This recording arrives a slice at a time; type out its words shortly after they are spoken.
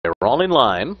We're all in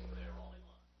line.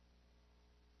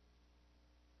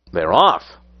 They're off.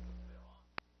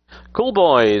 Cool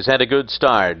Boys had a good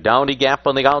start. Downy Gap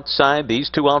on the outside. These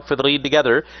two out for the lead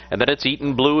together. And then it's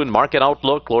Eaton Blue and Market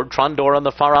Outlook. Lord Trondor on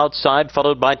the far outside,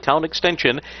 followed by Town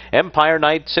Extension. Empire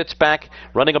Knight sits back,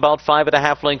 running about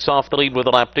 5.5 lengths off the lead with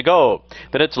a lap to go.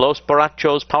 Then it's Los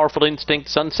Barachos, Powerful Instinct,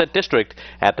 Sunset District.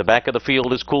 At the back of the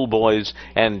field is Cool Boys,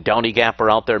 and Downy Gap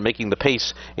are out there making the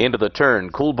pace into the turn.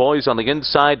 Cool Boys on the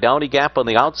inside, Downy Gap on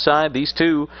the outside. These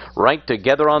two right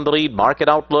together on the lead. Market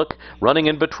Outlook running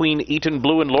in between Eaton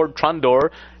Blue and Lord Trondor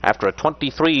after a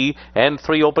 23 and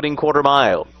 3 opening quarter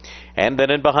mile. And then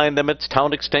in behind them, it's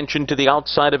Town Extension to the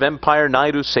outside of Empire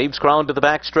Knight, who saves ground to the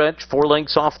backstretch, 4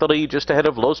 lengths off the lead, just ahead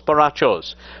of Los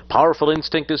Barachos. Powerful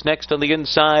Instinct is next on the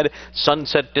inside.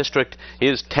 Sunset District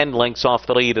is 10 lengths off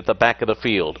the lead at the back of the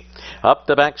field. Up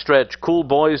the backstretch, Cool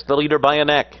Boys the leader by a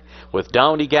neck, with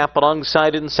Downy Gap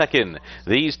alongside in second.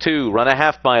 These two run a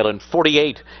half mile in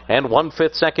 48 and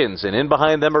 1/5 seconds, and in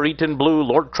behind them are Eaton Blue,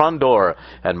 Lord Trondor,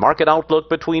 and Market Outlook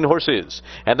between horses.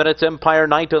 And then it's Empire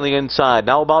Knight on the inside,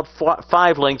 now about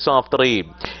 5 lengths off the lead,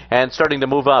 and starting to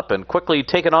move up and quickly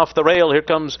taken off the rail. Here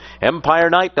comes Empire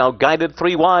Knight, now guided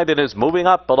 3 wide and is moving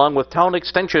up along with Town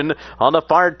Extension on the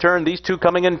far turn. These two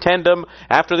coming in tandem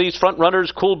after these front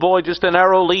runners. Cool Boy just a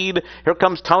narrow lead. Here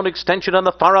comes Town Extension on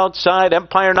the far outside.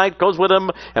 Empire Knight goes with him,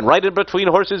 and right in between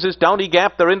horses is Downy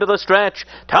Gap. They're into the stretch.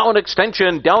 Town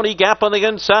Extension, Downy Gap on the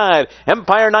inside.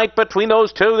 Empire Knight between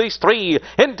those two. These three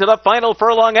into the final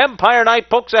furlong. Empire Knight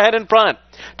pokes ahead in front.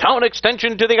 Town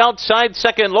Extension to the outside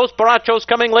second. Los Barachos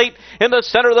coming late in the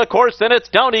center of the course. Then it's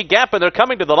Downy Gap, and they're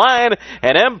coming to the line,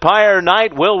 and Empire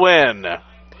Knight will win.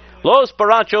 Los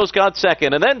Barachos got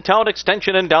second, and then Town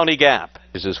Extension and Downy Gap.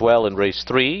 As well in race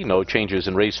 3, no changes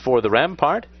in race 4, the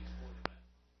Rampart.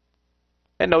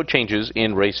 And no changes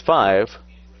in race 5,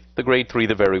 the grade 3,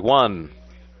 the Very One.